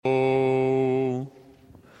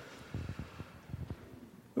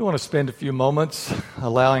We want to spend a few moments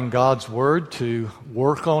allowing God's Word to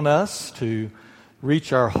work on us, to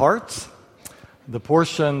reach our hearts. The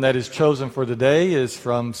portion that is chosen for today is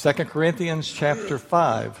from 2 Corinthians chapter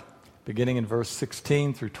 5, beginning in verse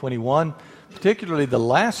 16 through 21. Particularly the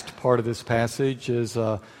last part of this passage is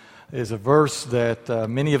a verse that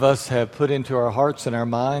many of us have put into our hearts and our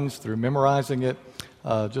minds through memorizing it.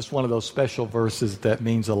 Just one of those special verses that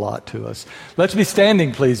means a lot to us. Let's be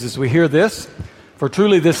standing, please, as we hear this. For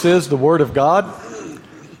truly this is the Word of God.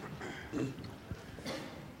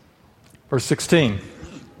 Verse 16.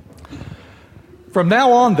 From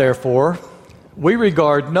now on, therefore, we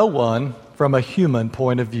regard no one from a human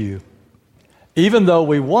point of view. Even though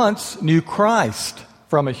we once knew Christ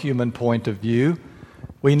from a human point of view,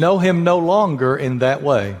 we know him no longer in that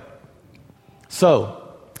way.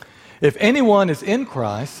 So, if anyone is in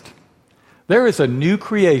Christ, there is a new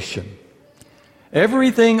creation.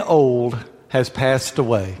 Everything old has passed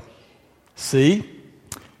away. See,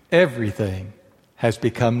 everything has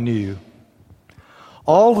become new.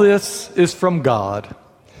 All this is from God,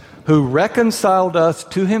 who reconciled us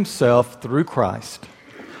to himself through Christ,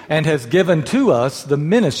 and has given to us the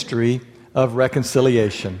ministry of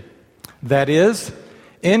reconciliation. That is,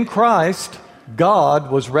 in Christ,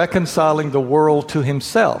 God was reconciling the world to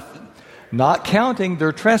himself, not counting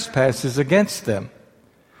their trespasses against them,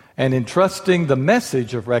 and entrusting the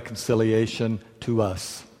message of reconciliation to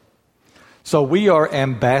us. So we are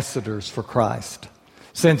ambassadors for Christ,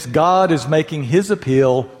 since God is making his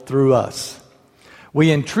appeal through us.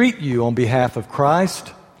 We entreat you on behalf of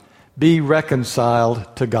Christ, be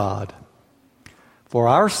reconciled to God. For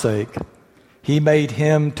our sake, he made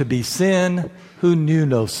him to be sin who knew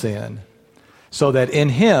no sin, so that in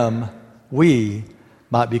him we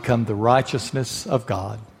might become the righteousness of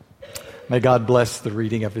God. May God bless the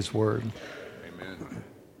reading of his word. Amen.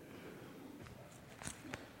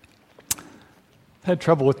 I had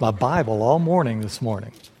trouble with my Bible all morning this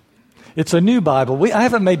morning. It's a new Bible. I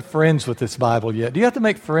haven't made friends with this Bible yet. Do you have to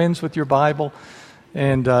make friends with your Bible?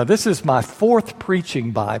 And this is my fourth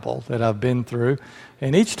preaching Bible that I've been through.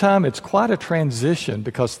 And each time it's quite a transition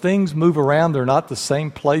because things move around. They're not the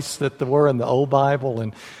same place that they were in the old Bible.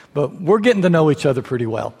 But we're getting to know each other pretty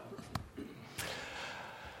well.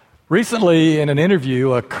 Recently, in an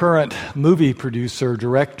interview, a current movie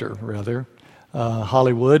director,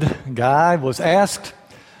 Hollywood guy, was asked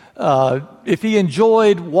if he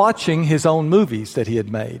enjoyed watching his own movies that he had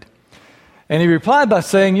made. And he replied by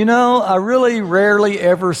saying, I really rarely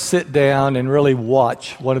ever sit down and really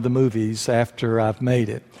watch one of the movies after I've made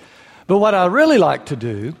it. But what I really like to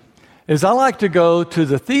do is I like to go to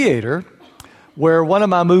the theater where one of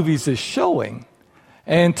my movies is showing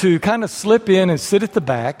and to kind of slip in and sit at the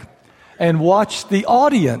back and watch the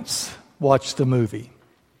audience watch the movie.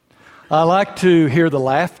 I like to hear the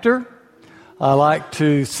laughter. I like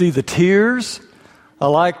to see the tears. I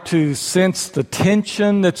like to sense the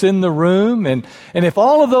tension that's in the room. And if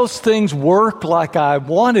all of those things work like I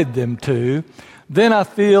wanted them to, then I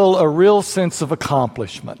feel a real sense of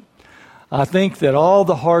accomplishment. I think that all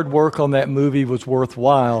the hard work on that movie was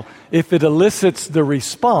worthwhile if it elicits the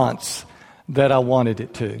response that I wanted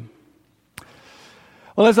it to.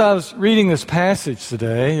 Well, as I was reading this passage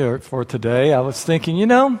today, I was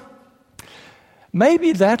thinking,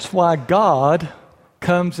 maybe that's why God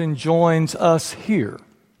comes and joins us here.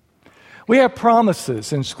 We have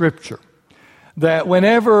promises in Scripture that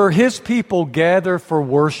whenever his people gather for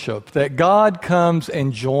worship, that God comes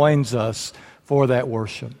and joins us for that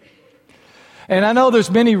worship. And I know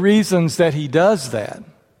there's many reasons that he does that,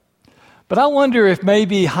 but I wonder if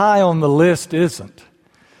maybe high on the list isn't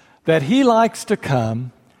that he likes to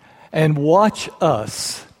come and watch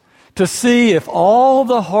us to see if all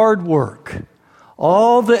the hard work,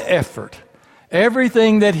 all the effort,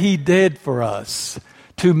 everything that he did for us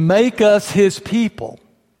to make us his people,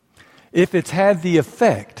 if it's had the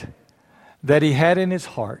effect that he had in his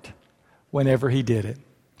heart whenever he did it.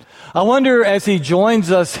 I wonder as he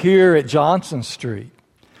joins us here at Johnson Street,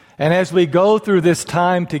 and as we go through this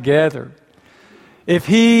time together, if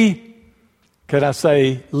he, could I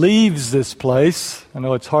say, leaves this place, I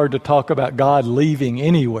know it's hard to talk about God leaving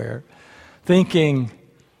anywhere, thinking,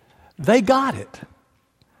 they got it.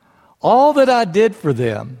 All that I did for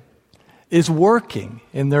them is working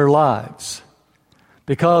in their lives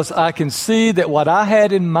because I can see that what I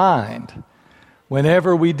had in mind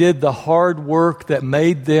whenever we did the hard work that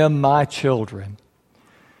made them my children,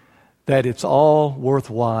 that it's all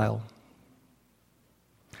worthwhile.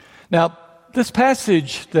 Now, this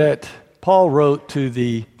passage that Paul wrote to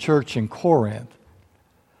the church in Corinth,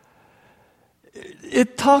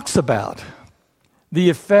 it talks about the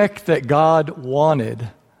effect that God wanted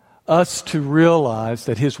us to realize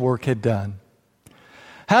that his work had done.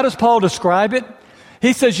 How does Paul describe it?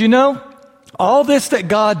 He says, you know, all this that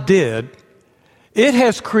God did, it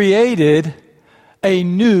has created a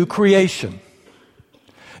new creation.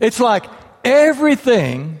 It's like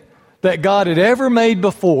everything that God had ever made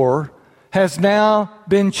before has now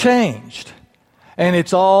been changed, and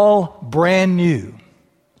it's all brand new.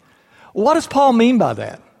 What does Paul mean by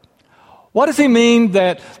that? What does he mean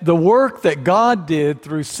that the work that God did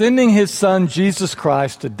through sending his Son, Jesus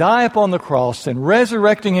Christ, to die upon the cross and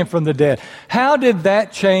resurrecting him from the dead, how did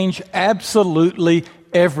that change absolutely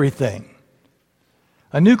everything?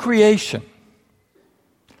 A new creation.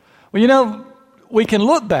 Well, you know, we can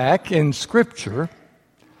look back in Scripture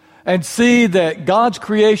and see that God's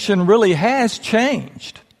creation really has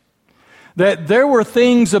changed. That there were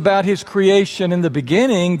things about his creation in the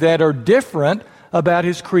beginning that are different about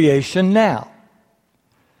his creation now.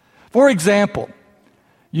 For example,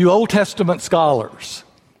 you Old Testament scholars,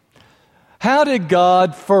 how did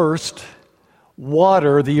God first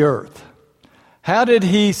water the earth? How did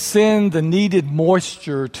he send the needed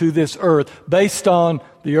moisture to this earth based on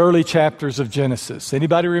the early chapters of Genesis?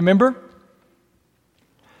 Anybody remember?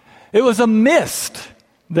 It was a mist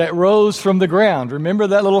that rose from the ground. Remember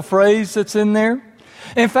that little phrase that's in there?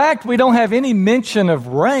 In fact, we don't have any mention of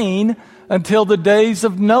rain until the days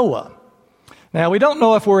of Noah. Now, we don't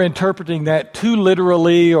know if we're interpreting that too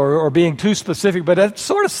literally or being too specific, but it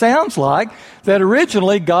sort of sounds like that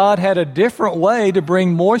originally God had a different way to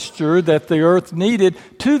bring moisture that the earth needed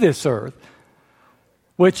to this earth.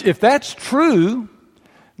 Which, if that's true,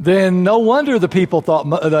 then no wonder the people thought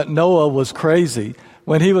that Noah was crazy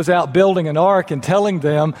when he was out building an ark and telling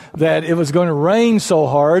them that it was going to rain so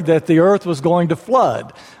hard that the earth was going to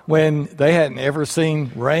flood when they hadn't ever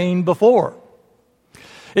seen rain before.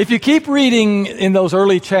 If you keep reading in those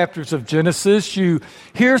early chapters of Genesis, you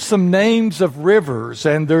hear some names of rivers,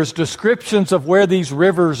 and there's descriptions of where these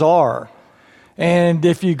rivers are. And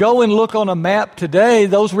if you go and look on a map today,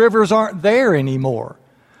 those rivers aren't there anymore.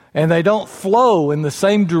 And they don't flow in the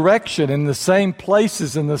same direction, in the same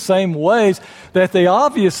places, in the same ways that they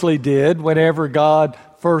obviously did whenever God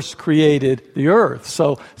first created the earth.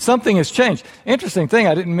 So something has changed. Interesting thing,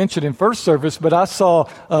 I didn't mention in first service, but I saw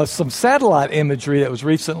some satellite imagery that was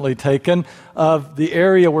recently taken of the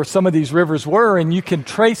area where some of these rivers were, and you can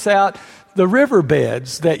trace out the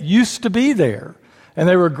riverbeds that used to be there. And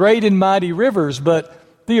they were great and mighty rivers, but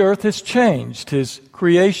the earth has changed. His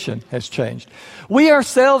creation has changed. We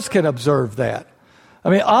ourselves can observe that. I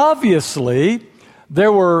mean, obviously,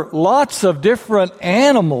 there were lots of different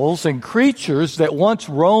animals and creatures that once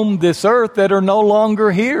roamed this earth that are no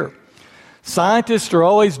longer here. Scientists are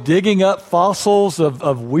always digging up fossils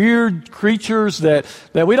of weird creatures that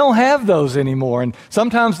we don't have those anymore. And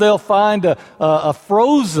sometimes they'll find a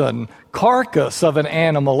frozen carcass of an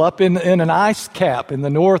animal up in an ice cap in the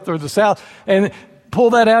north or the south, and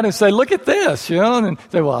pull that out and say, look at this, you know, and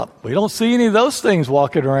say, well, we don't see any of those things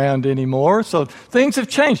walking around anymore. So things have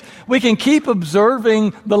changed. We can keep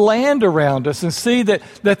observing the land around us and see that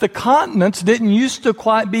the continents didn't used to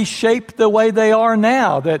quite be shaped the way they are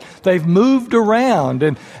now, that they've moved around,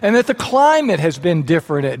 and that the climate has been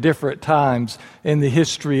different at different times in the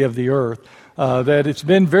history of the earth. That it's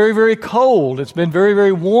been very, very cold. It's been very,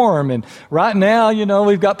 very warm. And right now, you know,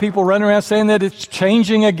 we've got people running around saying that it's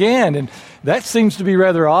changing again. And that seems to be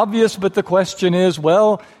rather obvious, but the question is,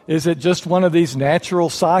 well, is it just one of these natural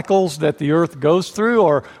cycles that the earth goes through,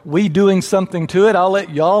 or are we doing something to it? I'll let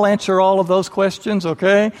y'all answer all of those questions,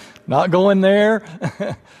 okay? Not going there.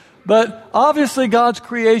 But obviously God's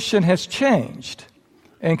creation has changed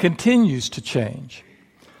and continues to change.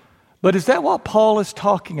 But is that what Paul is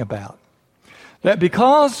talking about? That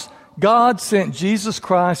because God sent Jesus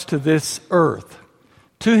Christ to this earth,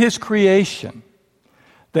 to his creation,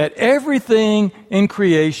 that everything in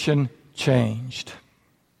creation changed.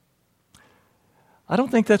 I don't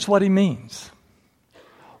think that's what he means.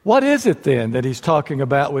 What is it then that he's talking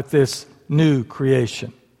about with this new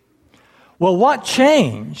creation? Well, what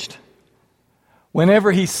changed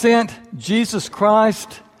whenever he sent Jesus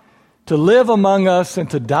Christ to live among us and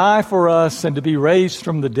to die for us and to be raised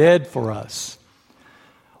from the dead for us?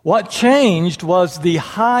 What changed was the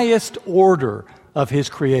highest order of his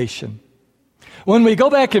creation. When we go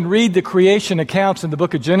back and read the creation accounts in the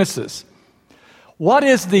book of Genesis, what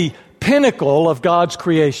is the pinnacle of God's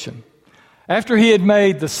creation? After he had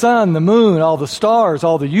made the sun, the moon, all the stars,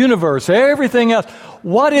 all the universe, everything else,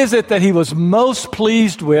 what is it that he was most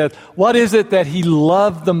pleased with? What is it that he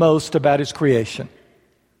loved the most about his creation?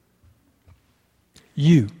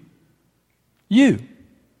 You. You.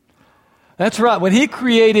 That's right. When he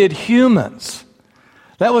created humans,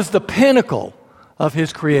 That was the pinnacle of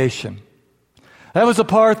his creation. That was the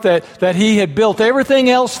part that he had built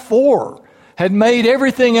everything else for, had made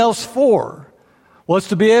everything else for, was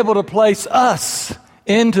to be able to place us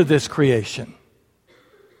into this creation.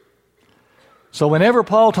 So whenever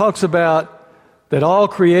Paul talks about that all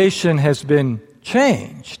creation has been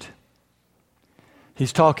changed,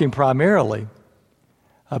 he's talking primarily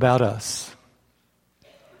about us.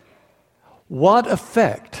 What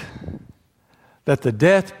effect that the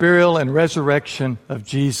death, burial, and resurrection of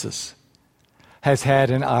Jesus has had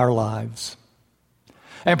in our lives.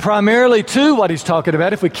 And primarily, too, what he's talking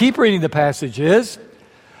about, if we keep reading the passage, is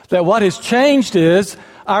that what has changed is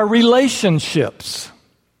our relationships.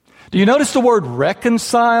 Do you notice the word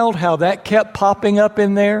reconciled, how that kept popping up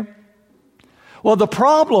in there? Well, the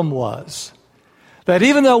problem was that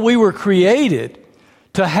even though we were created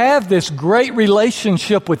to have this great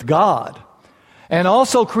relationship with God, and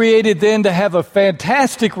also created then to have a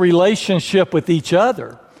fantastic relationship with each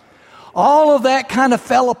other, all of that kind of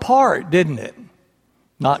fell apart, didn't it?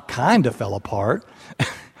 Not kind of fell apart.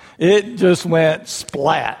 It just went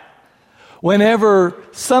splat. Whenever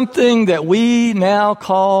something that we now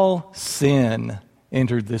call sin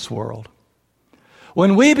entered this world.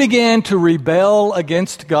 When we began to rebel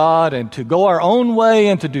against God and to go our own way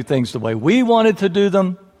and to do things the way we wanted to do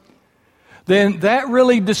them, then that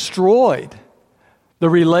really destroyed the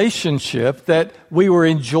relationship that we were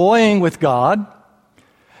enjoying with God.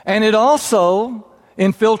 And it also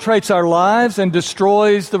infiltrates our lives and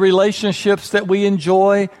destroys the relationships that we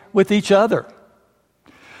enjoy with each other.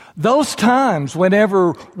 Those times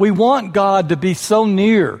whenever we want God to be so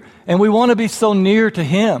near and we want to be so near to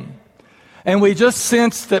Him, and we just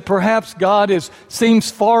sense that perhaps God seems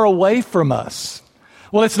far away from us.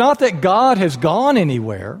 Well, it's not that God has gone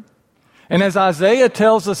anywhere. And as Isaiah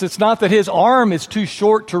tells us, it's not that His arm is too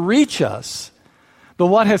short to reach us. But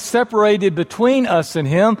what has separated between us and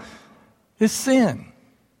Him is sin.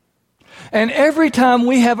 And every time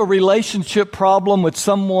we have a relationship problem with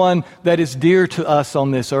someone that is dear to us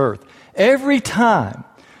on this earth, every time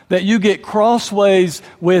that you get crossways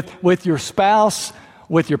with your spouse,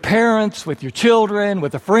 with your parents, with your children,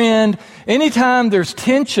 with a friend, anytime there's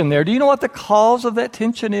tension there, do you know what the cause of that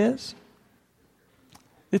tension is?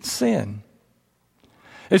 It's sin.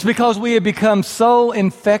 It's because we have become so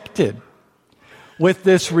infected with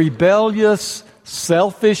this rebellious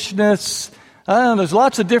selfishness. I don't know, there's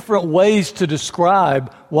lots of different ways to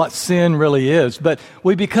describe what sin really is, but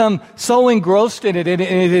we become so engrossed in it, and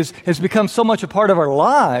it has become so much a part of our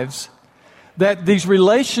lives that these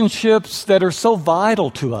relationships that are so vital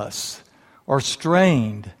to us are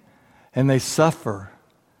strained, and they suffer,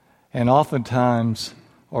 and oftentimes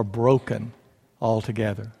are broken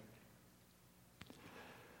altogether.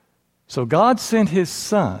 So God sent His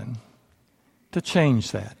Son to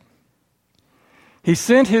change that. He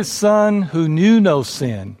sent His Son who knew no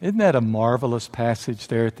sin. Isn't that a marvelous passage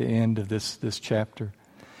there at the end of this chapter?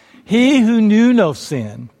 He who knew no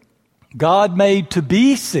sin, God made to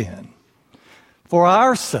be sin for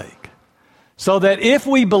our sake, so that if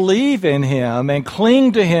we believe in Him and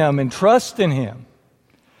cling to Him and trust in Him,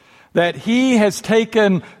 that He has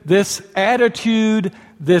taken this attitude,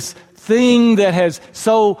 this thing that has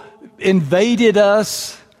so invaded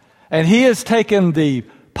us, and He has taken the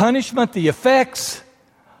punishment, the effects,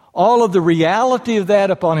 all of the reality of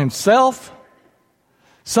that upon Himself,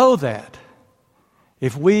 so that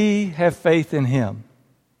if we have faith in Him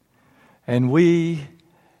and we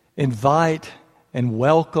invite and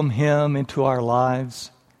welcome Him into our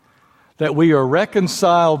lives, that we are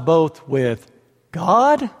reconciled both with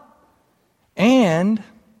God and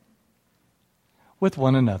with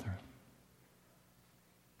one another.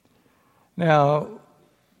 Now,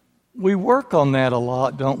 we work on that a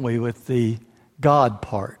lot, don't we, with the God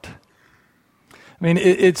part. I mean,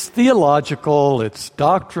 it's theological, it's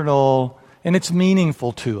doctrinal, and it's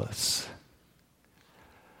meaningful to us.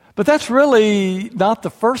 But that's really not the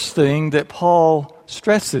first thing that Paul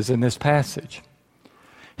stresses in this passage.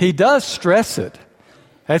 He does stress it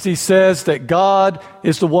as he says that God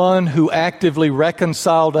is the one who actively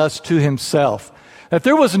reconciled us to Himself. That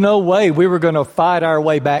there was no way we were going to fight our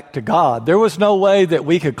way back to God. There was no way that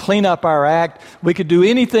we could clean up our act. We could do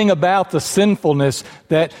anything about the sinfulness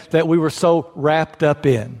that we were so wrapped up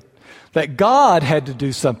in. That God had to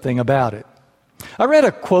do something about it. I read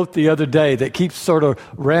a quote the other day that keeps sort of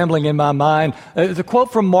rambling in my mind. It's a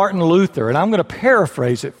quote from Martin Luther, and I'm going to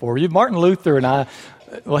paraphrase it for you. Martin Luther and I,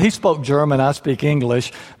 well, he spoke German, I speak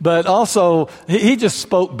English, but also he just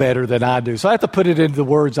spoke better than I do. So I have to put it into the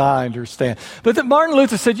words I understand. But Martin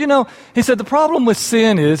Luther said, he said the problem with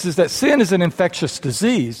sin is that sin is an infectious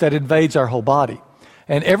disease that invades our whole body.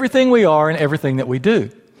 and everything we are and everything that we do.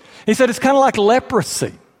 He said it's kind of like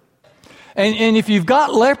leprosy. And if you've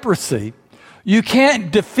got leprosy, you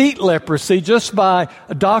can't defeat leprosy just by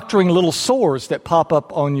doctoring little sores that pop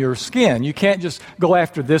up on your skin. You can't just go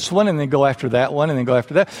after this one and then go after that one and then go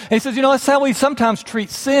after that. And he says, that's how we sometimes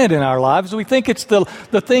treat sin in our lives. We think it's the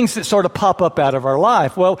things that sort of pop up out of our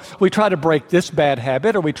life. Well, we try to break this bad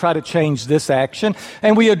habit, or we try to change this action,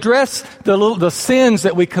 and we address the sins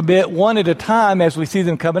that we commit one at a time as we see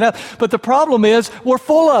them coming up. But the problem is we're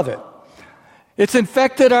full of it. It's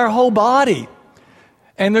infected our whole body.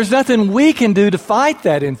 And there's nothing we can do to fight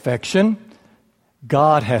that infection.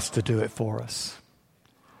 God has to do it for us.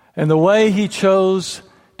 And the way He chose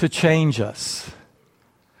to change us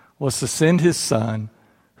was to send His Son,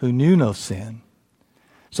 who knew no sin,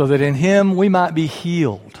 so that in Him we might be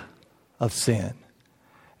healed of sin,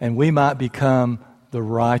 and we might become the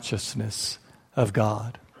righteousness of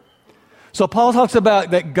God. So Paul talks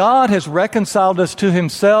about that God has reconciled us to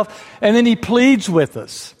Himself, and then he pleads with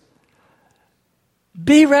us.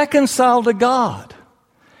 Be reconciled to God.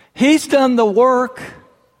 He's done the work.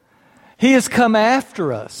 He has come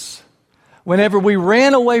after us. Whenever we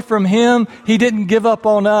ran away from Him, He didn't give up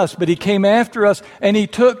on us, but He came after us and He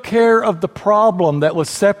took care of the problem that was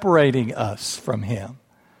separating us from Him.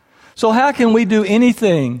 So how can we do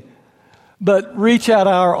anything but reach out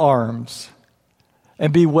our arms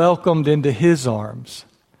and be welcomed into His arms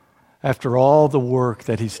after all the work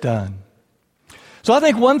that He's done? So I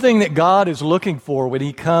think one thing that God is looking for when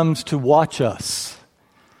He comes to watch us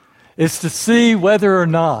is to see whether or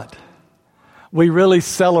not we really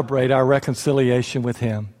celebrate our reconciliation with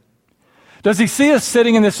Him. Does He see us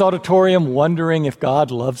sitting in this auditorium wondering if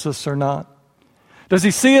God loves us or not? Does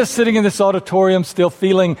He see us sitting in this auditorium still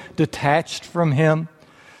feeling detached from Him?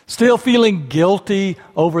 Still feeling guilty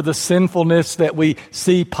over the sinfulness that we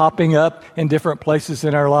see popping up in different places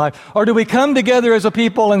in our life? Or do we come together as a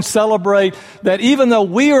people and celebrate that even though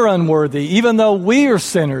we are unworthy, even though we are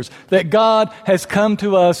sinners, that God has come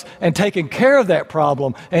to us and taken care of that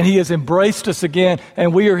problem, and He has embraced us again,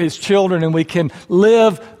 and we are His children, and we can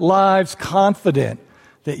live lives confident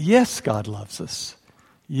that yes, God loves us.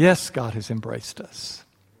 Yes, God has embraced us.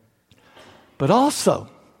 But also,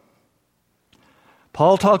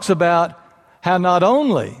 Paul talks about how not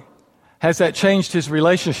only has that changed his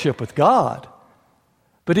relationship with God,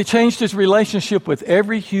 but it changed his relationship with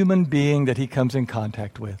every human being that he comes in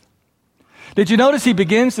contact with. Did you notice he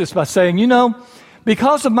begins this by saying,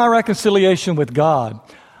 because of my reconciliation with God,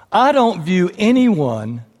 I don't view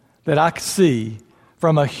anyone that I see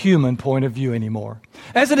from a human point of view anymore.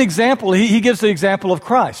 As an example, he gives the example of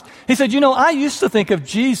Christ. He said, I used to think of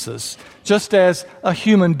Jesus just as a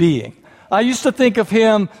human being. I used to think of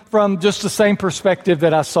Him from just the same perspective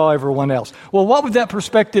that I saw everyone else. Well, what would that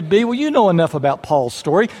perspective be? Well, you know enough about Paul's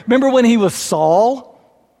story. Remember when he was Saul,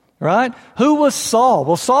 right? Who was Saul?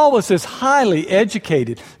 Well, Saul was this highly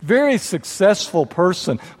educated, very successful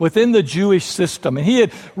person within the Jewish system. And he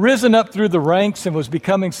had risen up through the ranks and was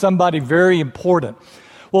becoming somebody very important.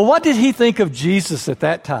 Well, what did he think of Jesus at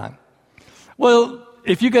that time? Well,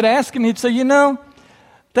 if you could ask him, he'd say,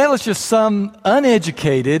 that was just some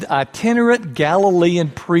uneducated, itinerant Galilean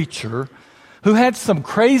preacher who had some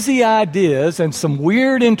crazy ideas and some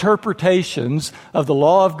weird interpretations of the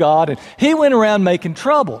law of God. And he went around making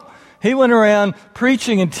trouble. He went around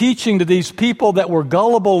preaching and teaching to these people that were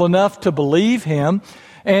gullible enough to believe him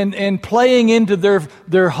and playing into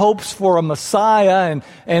their hopes for a Messiah.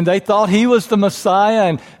 And they thought he was the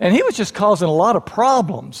Messiah. And he was just causing a lot of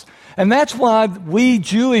problems. And that's why we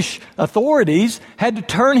Jewish authorities had to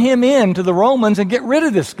turn him in to the Romans and get rid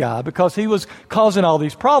of this guy, because he was causing all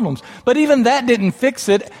these problems. But even that didn't fix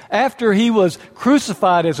it. After he was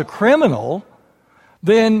crucified as a criminal,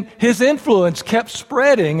 then his influence kept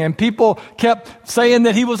spreading, and people kept saying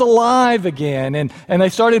that he was alive again. And they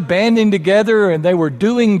started banding together, and they were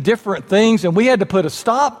doing different things, and we had to put a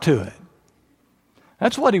stop to it.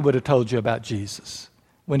 That's what he would have told you about Jesus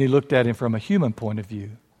when he looked at him from a human point of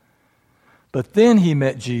view. But then he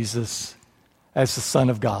met Jesus as the Son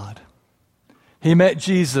of God. He met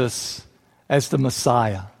Jesus as the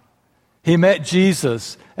Messiah. He met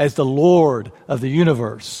Jesus as the Lord of the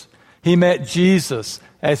universe. He met Jesus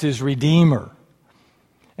as his Redeemer.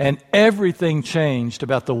 And everything changed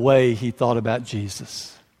about the way he thought about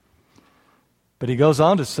Jesus. But he goes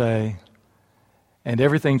on to say, and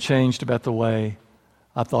everything changed about the way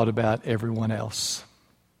I thought about everyone else.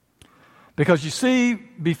 Because you see,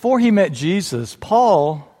 before he met Jesus,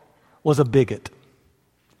 Paul was a bigot.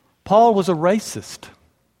 Paul was a racist.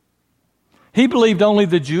 He believed only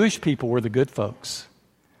the Jewish people were the good folks.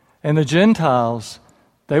 And the Gentiles,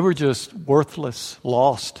 They were just worthless,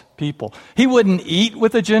 lost people. He wouldn't eat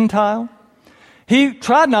with a Gentile. He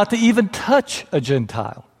tried not to even touch a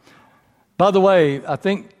Gentile. By the way, I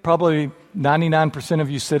think probably 99% of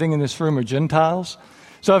you sitting in this room are Gentiles.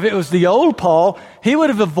 So if it was the old Paul, he would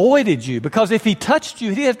have avoided you, because if he touched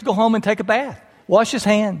you, he'd have to go home and take a bath, wash his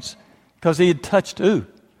hands, because he had touched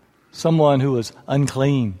someone who was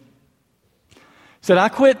unclean. He said, I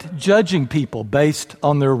quit judging people based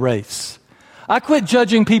on their race. I quit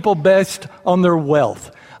judging people based on their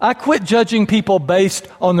wealth. I quit judging people based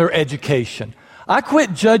on their education. I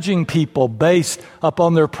quit judging people based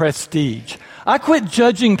upon their prestige. I quit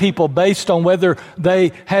judging people based on whether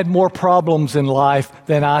they had more problems in life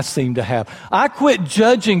than I seem to have. I quit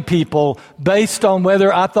judging people based on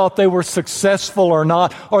whether I thought they were successful or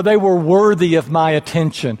not, or they were worthy of my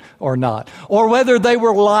attention or not, or whether they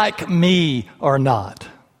were like me or not.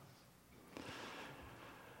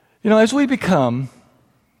 You know, as we become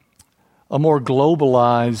a more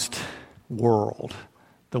globalized world,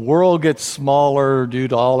 the world gets smaller due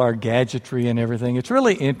to all our gadgetry and everything. It's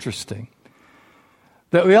really interesting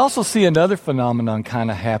that we also see another phenomenon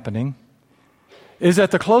kind of happening, is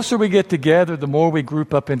that the closer we get together, the more we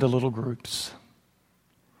group up into little groups.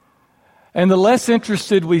 And the less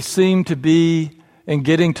interested we seem to be in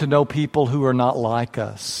getting to know people who are not like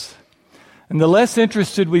us. And the less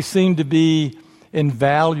interested we seem to be in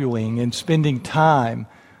valuing and spending time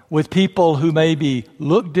with people who maybe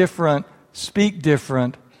look different, speak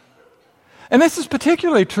different. And this is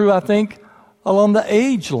particularly true, I think, along the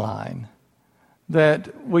age line,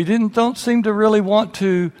 that we don't seem to really want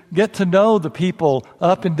to get to know the people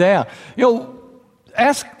up and down. You know,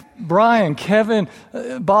 ask Brian, Kevin,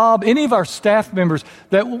 Bob, any of our staff members,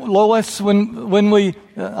 that Lois, when we,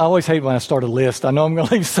 I always hate when I start a list. I know I'm going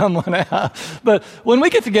to leave someone out. But when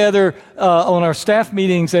we get together on our staff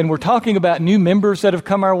meetings and we're talking about new members that have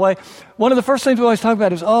come our way, one of the first things we always talk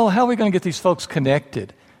about is, how are we going to get these folks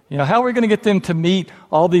connected? You know, how are we going to get them to meet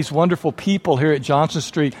all these wonderful people here at Johnson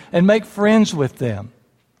Street and make friends with them?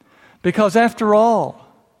 Because after all,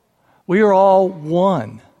 we are all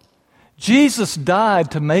one. Jesus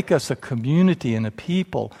died to make us a community and a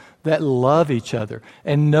people that love each other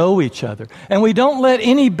and know each other. And we don't let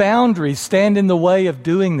any boundaries stand in the way of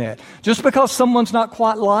doing that. Just because someone's not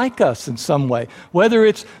quite like us in some way, whether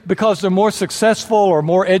it's because they're more successful or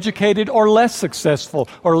more educated or less successful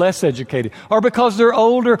or less educated, or because they're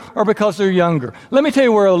older or because they're younger. Let me tell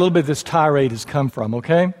you where a little bit of this tirade has come from,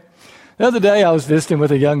 okay? The other day I was visiting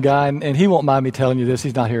with a young guy, and he won't mind me telling you this.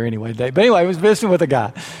 He's not here anyway today. But anyway, I was visiting with a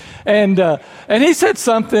guy. And he said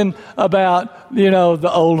something about,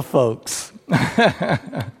 the old folks.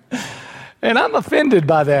 And I'm offended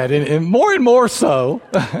by that, and more so.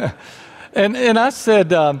 and I said,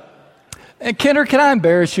 Kenner, can I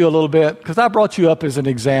embarrass you a little bit? Because I brought you up as an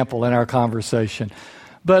example in our conversation.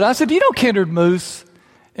 But I said, do you know Kennard Moose?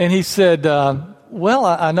 And he said, well,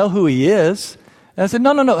 I know who he is. And I said,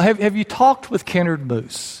 no. Have you talked with Kennard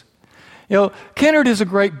Moose? Kennard is a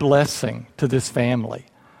great blessing to this family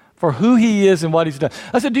for who he is and what he's done.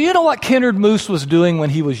 I said, do you know what Kennard Moose was doing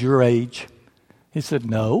when he was your age? He said,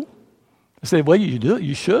 no. I said, well, you do it.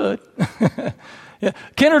 You should. Yeah.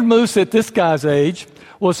 Kennard Moose, at this guy's age,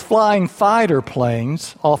 was flying fighter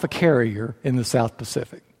planes off a carrier in the South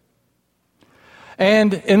Pacific.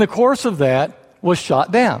 And in the course of that, was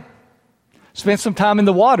shot down. Spent some time in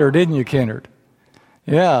the water, didn't you, Kennard?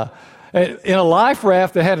 Yeah. In a life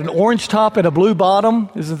raft that had an orange top and a blue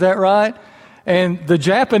bottom, isn't that right? And the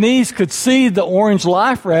Japanese could see the orange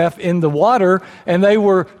life raft in the water, and they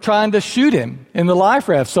were trying to shoot him in the life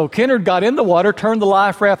raft. So Kennard got in the water, turned the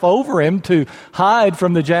life raft over him to hide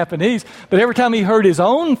from the Japanese. But every time he heard his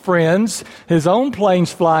own friends, his own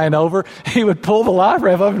planes flying over, he would pull the life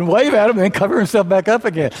raft up and wave at them and then cover himself back up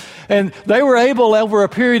again. And they were able, over a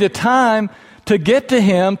period of time, to get to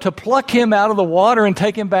him, to pluck him out of the water and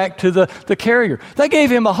take him back to the carrier. They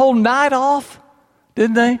gave him a whole night off,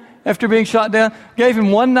 didn't they? After being shot down, gave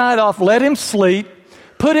him one night off, let him sleep,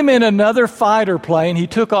 put him in another fighter plane. He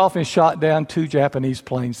took off and shot down 2 Japanese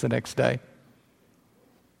planes the next day.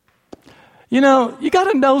 You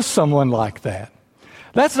got to know someone like that.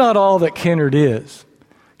 That's not all that Kennard is.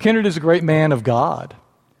 Kennard is a great man of God.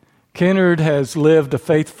 Kennard has lived a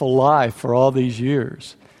faithful life for all these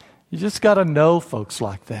years. You just got to know folks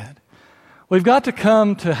like that. We've got to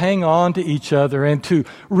come to hang on to each other and to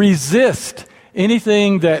resist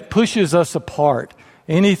anything that pushes us apart,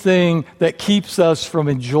 anything that keeps us from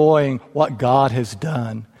enjoying what God has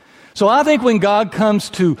done. So I think when God comes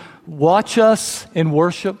to watch us in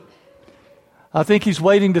worship, I think He's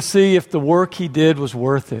waiting to see if the work He did was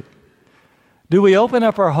worth it. Do we open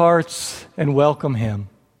up our hearts and welcome Him?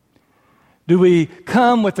 Do we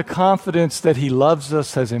come with the confidence that He loves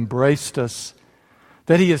us, has embraced us,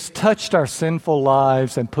 that He has touched our sinful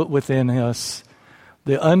lives and put within us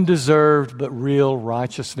the undeserved but real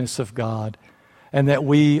righteousness of God, and that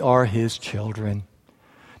we are His children?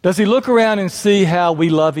 Does He look around and see how we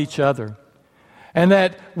love each other, and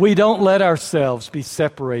that we don't let ourselves be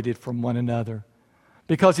separated from one another,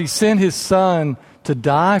 because He sent His Son to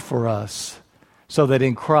die for us so that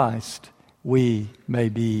in Christ we may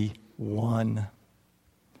be one?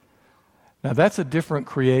 Now that's a different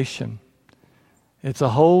creation. It's a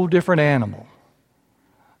whole different animal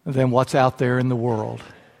than what's out there in the world.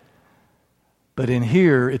 But in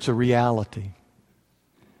here, it's a reality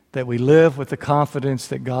that we live with the confidence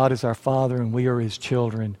that God is our Father and we are His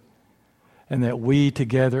children, and that we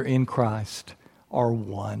together in Christ are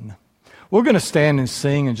one. We're going to stand and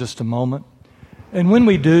sing in just a moment. And when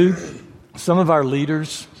we do, some of our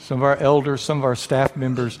leaders, some of our elders, some of our staff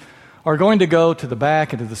members are going to go to the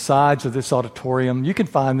back and to the sides of this auditorium. You can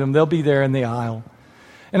find them. They'll be there in the aisle.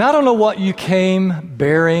 And I don't know what you came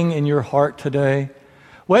bearing in your heart today,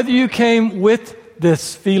 whether you came with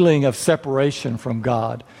this feeling of separation from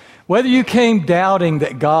God, whether you came doubting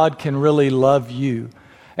that God can really love you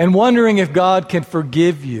and wondering if God can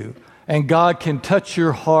forgive you and God can touch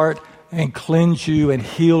your heart and cleanse you and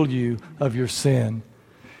heal you of your sin.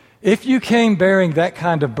 If you came bearing that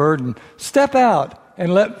kind of burden, step out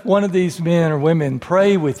and let one of these men or women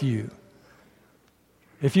pray with you.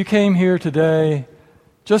 If you came here today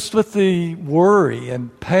just with the worry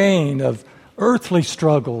and pain of earthly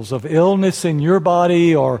struggles, of illness in your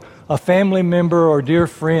body or a family member or dear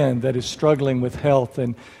friend that is struggling with health,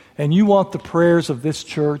 and you want the prayers of this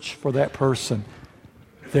church for that person,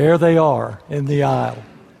 there they are in the aisle.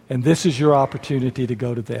 And this is your opportunity to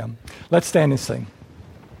go to them. Let's stand and sing.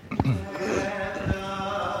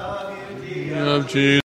 Of Jesus.